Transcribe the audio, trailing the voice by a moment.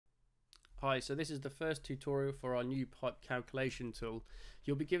Hi, so this is the first tutorial for our new pipe calculation tool.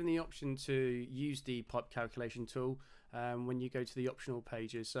 You'll be given the option to use the pipe calculation tool when you go to the optional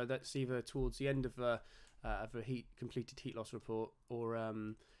pages. So that's either towards the end of a completed heat loss report, or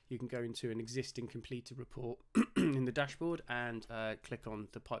you can go into an existing completed report in the dashboard and click on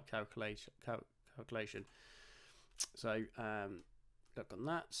the pipe calculation. So look on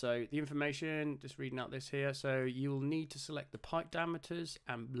that. So the information, just reading out this here. So you will need to select the pipe diameters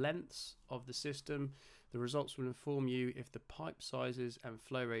and lengths of the system. The results will inform you if the pipe sizes and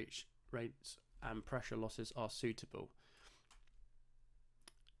flow rates and pressure losses are suitable.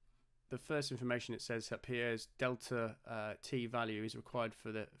 The first information it says up here is delta T value is required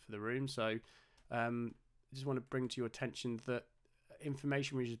for the room. So I just want to bring to your attention that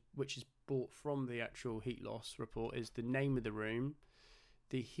information which is brought from the actual heat loss report is the name of the room,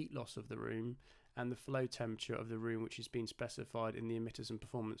 the heat loss of the room, and the flow temperature of the room, which has been specified in the emitters and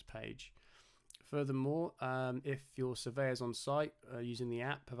performance page. Furthermore, if your surveyors on site using the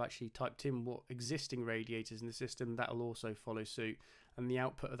app have actually typed in what existing radiators in the system, that will also follow suit, and the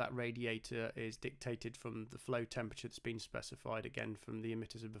output of that radiator is dictated from the flow temperature that's been specified, again from the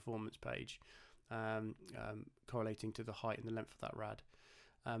emitters and performance page, correlating to the height and the length of that rad.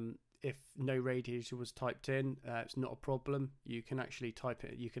 If no radiator was typed in, it's not a problem. You can actually type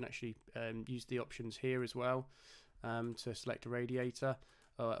it. You can actually use the options here as well to select a radiator,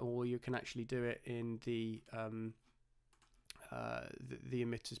 or you can actually do it in the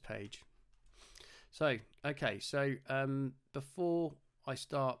emitters page. So okay, so before I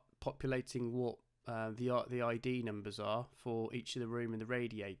start populating what the ID numbers are for each of the room and the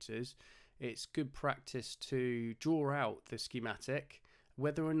radiators, it's good practice to draw out the schematic.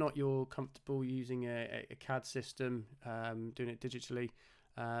 Whether or not you're comfortable using a CAD system, doing it digitally,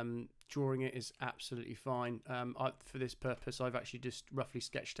 drawing it is absolutely fine. For this purpose, I've actually just roughly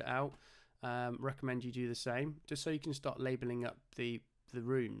sketched it out. Recommend you do the same, just so you can start labeling up the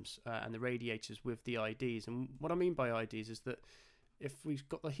rooms and the radiators with the IDs. And what I mean by IDs is that if we've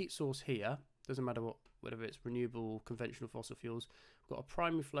got the heat source here, doesn't matter whether it's renewable or conventional fossil fuels, we've got a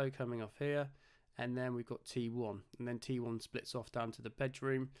primary flow coming off here, and then we've got T1, and then T1 splits off down to the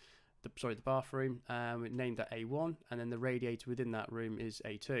bedroom, the bathroom. We named that A1, and then the radiator within that room is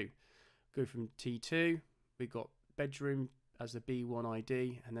A2. Go from T2, we've got bedroom as the B1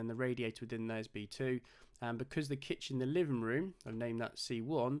 ID, and then the radiator within there is B2. And because the kitchen, the living room, I've named that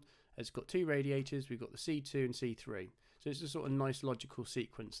C1, has got two radiators, we've got the C2 and C3. So it's a sort of nice logical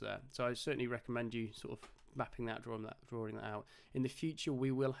sequence there. So I certainly recommend you sort of mapping that, drawing that out. In the future, we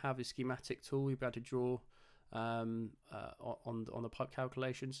will have a schematic tool we'll be able to draw on the pipe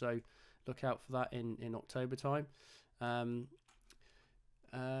calculation. So look out for that in October time.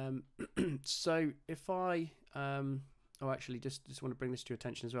 So if I actually just want to bring this to your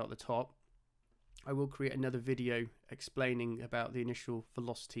attention as well at the top. I will create another video explaining about the initial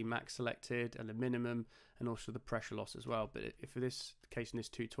velocity max selected and the minimum, and also the pressure loss as well. But if for this case in this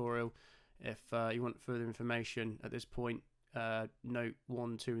tutorial, if you want further information at this point, note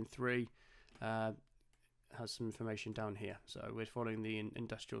 1, 2 and 3 has some information down here. So we're following the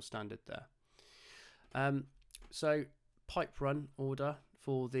industrial standard there. So pipe run order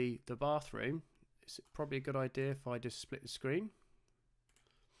for the bathroom, it's probably a good idea if I just split the screen.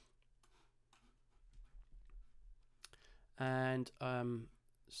 And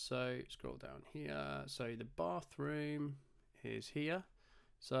so scroll down here. So the bathroom is here.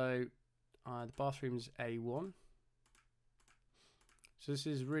 So the bathroom is A1. So this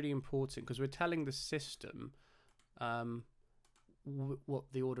is really important because we're telling the system what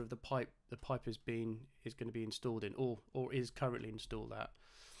the order of the pipe is going to be installed in, or is currently installed at.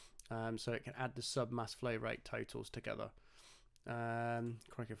 So it can add the sub-mass flow rate totals together.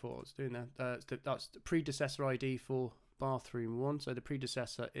 Crikey, I thought I was doing that. That's the predecessor ID for bathroom 1. So the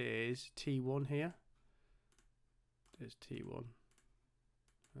predecessor is T1 here. There's T1.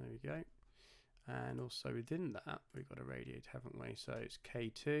 There we go. And also within that we've got a radiator, haven't we? So it's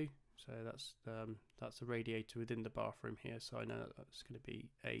K2. So that's the radiator within the bathroom here. So I know that's going to be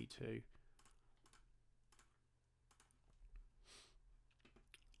A2.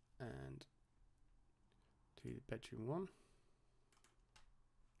 And to the bedroom 1.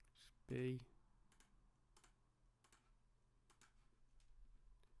 B.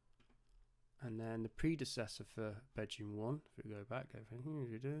 And then the predecessor for bedroom 1, if we go back, there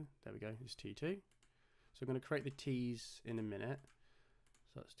we go, it's T2. So I'm going to create the T's in a minute.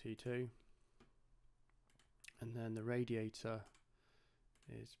 So that's T2. And then the radiator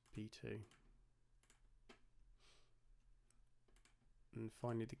is B2. And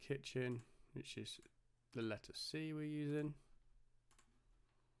finally the kitchen, which is the letter C we're using.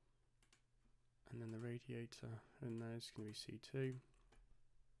 and then the radiator in there is going to be C2.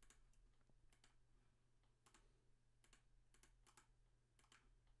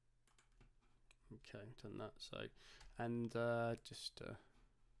 Okay, done that. So, and just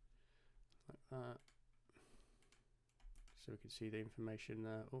like that, so we can see the information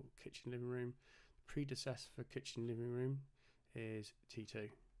there. Oh, kitchen living room. Predecessor for kitchen living room is T2.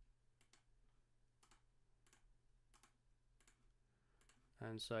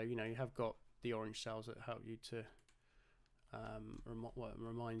 And so, you know, you have got the orange cells that help you to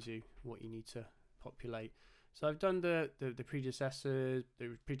reminds you what you need to populate. So I've done the predecessors.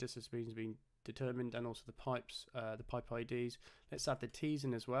 The predecessor means being determined, and also the pipes, the pipe IDs. Let's add the T's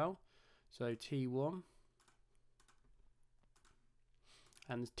in as well. So T1,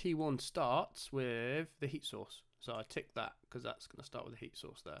 and T1 starts with the heat source. So I tick that because that's going to start with the heat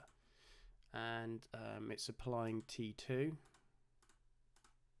source there, and it's supplying T2.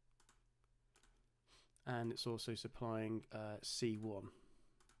 And it's also supplying C1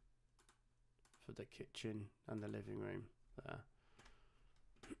 for the kitchen and the living room there.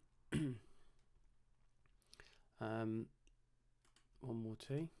 One more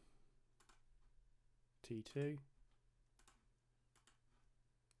T, T2,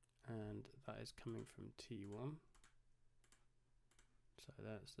 and that is coming from T1. So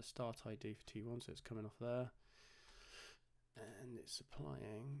that's the start ID for T1, so it's coming off there, and it's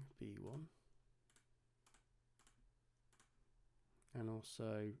supplying B1. And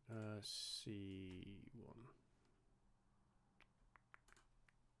also C1.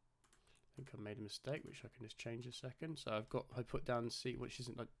 I think I've made a mistake, which I can just change a second. So I put down C, which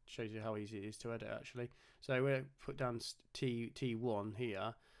isn't, that shows you how easy it is to edit actually. So we put down T1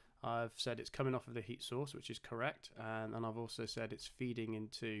 here. I've said it's coming off of the heat source, which is correct, and I've also said it's feeding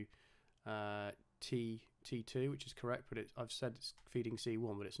into T2, which is correct, but I've said it's feeding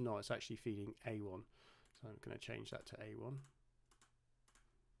C1, but it's not. It's actually feeding A1. So I'm going to change that to A1.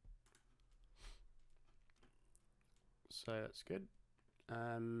 So that's good.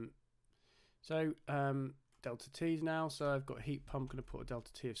 Delta T's now. So I've got a heat pump. Going to put a delta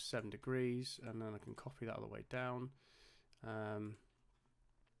T of 7 degrees, and then I can copy that all the way down. So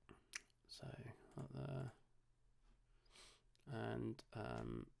up there, and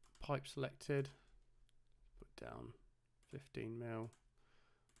pipe selected. Put down 15 mil.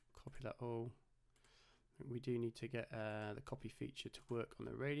 Copy that all. We do need to get the copy feature to work on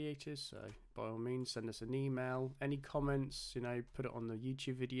the radiators, so by all means send us an email, any comments, you know, put it on the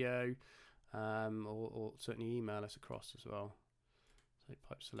YouTube video, or certainly email us across as well. So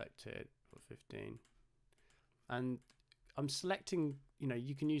pipe selected for 15, and I'm selecting, you know,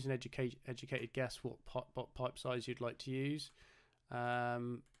 you can use an educated guess what pipe size you'd like to use,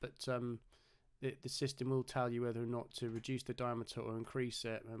 but the system will tell you whether or not to reduce the diameter or increase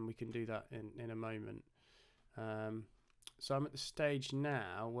it, and we can do that in a moment. So I'm at the stage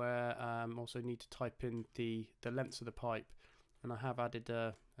now where I also need to type in the lengths of the pipe, and I have added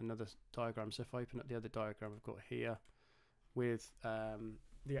another diagram. So if I open up the other diagram I've got here with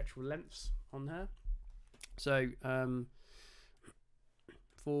the actual lengths on there. So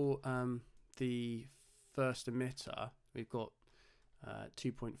for the first emitter we've got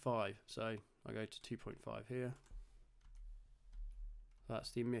 2.5, so I go to 2.5 here. That's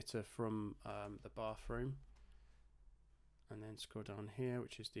the emitter from the bathroom. And then scroll down here,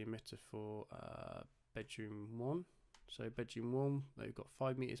 which is the emitter for bedroom 1. So bedroom 1, they've got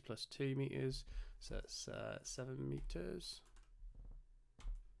 5 meters plus 2 meters, so that's 7 meters.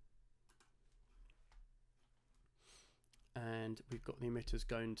 And we've got the emitters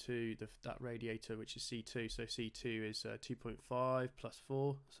going to that radiator, which is C2. So C2 is 2.5 plus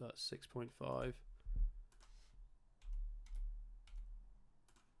 4, so that's 6.5.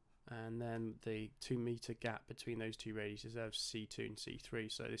 And then the 2 meter gap between those two radiators of C2 and C3.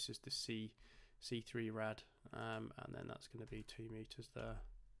 So this is the C3 rad, and then that's going to be 2 meters there.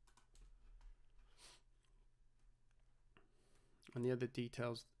 And the other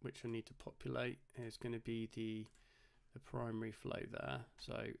details which I need to populate is going to be the primary flow there.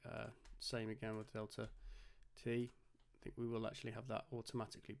 So same again with delta T. I think we will actually have that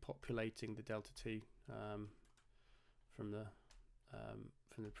automatically populating the delta T from the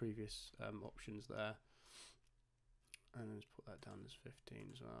previous options there, and let's put that down as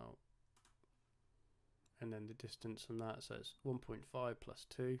 15 as well. And then the distance from that, so it's 1.5 plus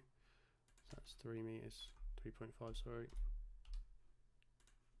 2, so that's 3 meters, 3.5, sorry.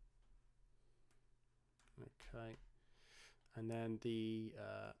 Okay, and then the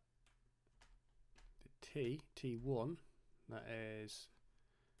T1, that is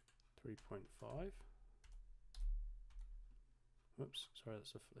 3.5. Whoops, sorry,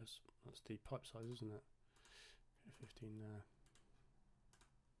 that's the pipe size, isn't it? 15 there.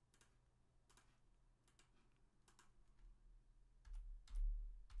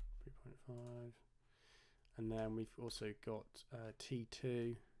 And then we've also got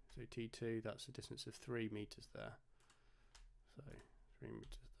T2. So T2, that's a distance of 3 meters there. So 3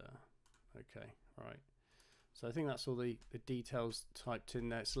 meters there. Okay, all right. So I think that's all the details typed in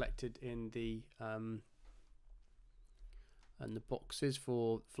there, selected in the and the boxes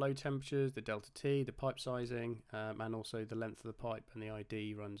for flow temperatures, the delta T, the pipe sizing, and also the length of the pipe and the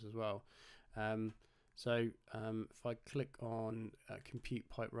ID runs as well. If I click on compute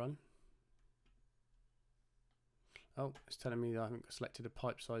pipe run, oh, it's telling me that I haven't selected a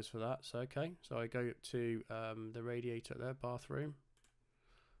pipe size for that. So okay, so I go to the radiator there, bathroom,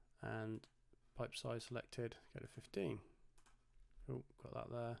 and pipe size selected, go to 15. Oh, got that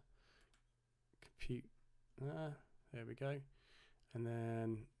there. Compute there. There we go. And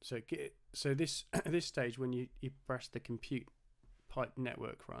then so this this stage, when you press the compute pipe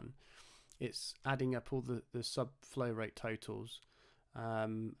network run, it's adding up all the sub flow rate totals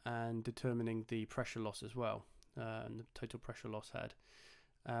and determining the pressure loss as well, and the total pressure loss head.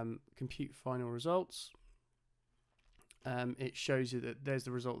 Compute final results. It shows you that there's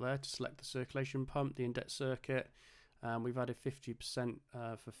the result there to select the circulation pump, the index circuit. We've added 50%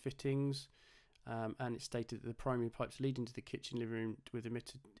 for fittings. And it's stated that the primary pipes leading to the kitchen living room with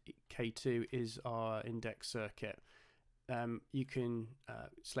emitter K2 is our index circuit. You can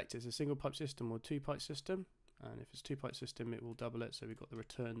select it as a single pipe system or 2-pipe system, and if it's 2-pipe system it will double it, so we've got the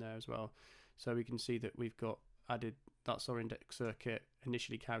return there as well. So we can see that we've got added, that's our index circuit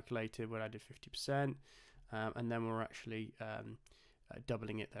initially calculated, we're added 50%, and then we're actually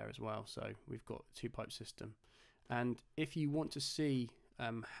doubling it there as well, so we've got a 2-pipe system. And if you want to see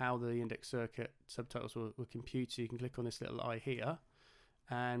how the index circuit subtotals were computed, you can click on this little eye here,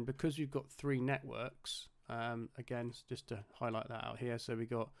 and because we've got 3 networks, again, just to highlight that out here, so we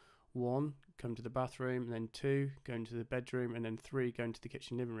got 1 come to the bathroom, and then 2 going to the bedroom, and then 3 going to the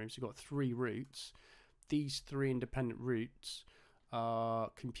kitchen living room. So we've got 3 routes. These 3 independent routes are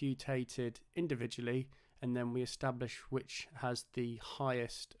computed individually, and then we establish which has the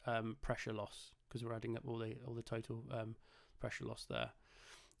highest pressure loss, because we're adding up all the total pressure loss there.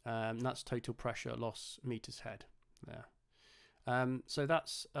 That's total pressure loss meters head there. So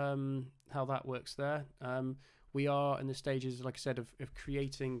that's how that works there. We are in the stages, like I said, of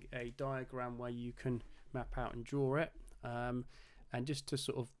creating a diagram where you can map out and draw it. And just to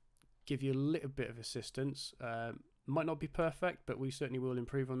sort of give you a little bit of assistance, might not be perfect, but we certainly will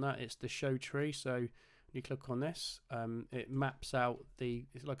improve on that. It's the show tree. So when you click on this, it maps out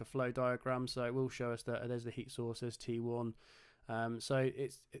it's like a flow diagram. So it will show us that there's the heat source, there's T1. So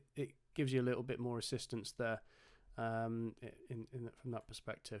it gives you a little bit more assistance there from that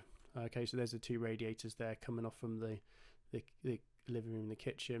perspective. Okay, so there's the 2 radiators there coming off from the living room and the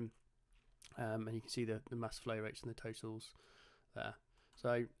kitchen, and you can see the mass flow rates and the totals there.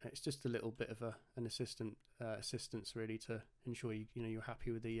 So it's just a little bit of an assistance really to ensure you're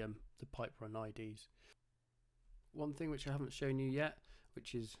happy with the pipe run IDs. One thing which I haven't shown you yet,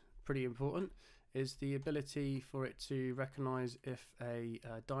 which is pretty important, is the ability for it to recognize if a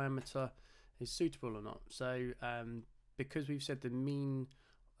diameter is suitable or not. So because we've said the mean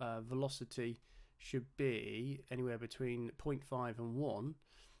velocity should be anywhere between 0.5 and 1,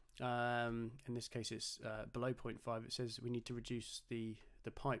 in this case it's below 0.5, it says we need to reduce the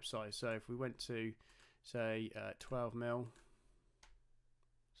pipe size. So if we went to say 12 mil,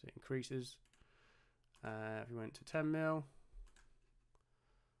 so it increases. If we went to 10 mil,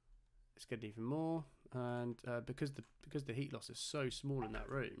 it's getting even more, and because the heat loss is so small in that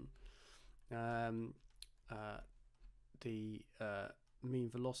room, the mean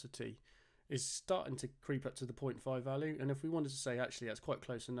velocity is starting to creep up to the 0.5 value. And if we wanted to say actually that's quite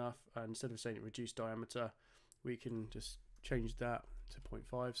close enough, and instead of saying it reduced diameter, we can just change that to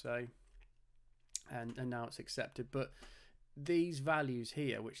 0.5 say, and now it's accepted. But these values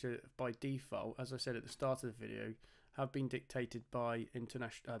here, which are by default, as I said at the start of the video, have been dictated by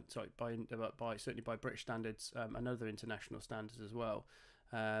certainly by British standards and other international standards as well,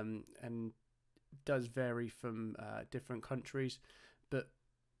 and does vary from different countries. But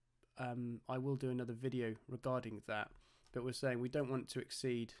I will do another video regarding that. But we're saying we don't want to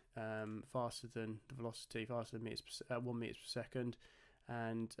exceed faster than the velocity, faster than 1 meters per second,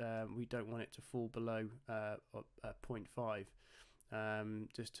 and we don't want it to fall below 0.5,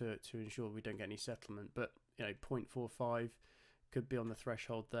 just to ensure we don't get any settlement. But 0.45 could be on the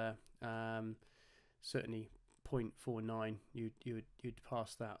threshold there. Certainly 0.49, you'd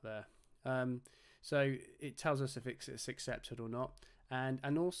pass that there. So it tells us if it's accepted or not,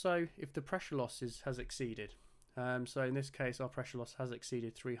 and also if the pressure loss has exceeded. So in this case, our pressure loss has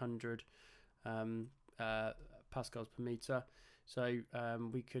exceeded 300 pascals per meter. So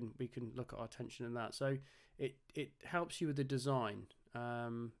we can look at our tension in that. So it helps you with the design.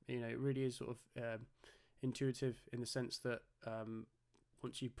 It really is sort of intuitive in the sense that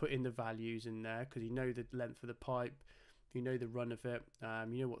once you put in the values in there, because you know the length of the pipe, you know the run of it,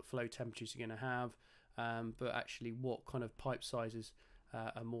 you know what flow temperatures you're going to have, but actually what kind of pipe sizes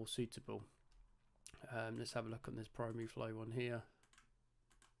are more suitable. Let's have a look on this primary flow one here.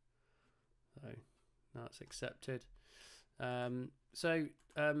 So now it's accepted. Have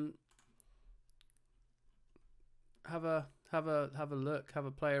a look, have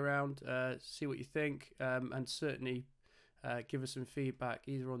a play around, see what you think, and certainly give us some feedback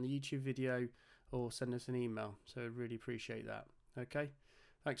either on the YouTube video or send us an email. So I'd really appreciate that. Okay,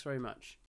 thanks very much.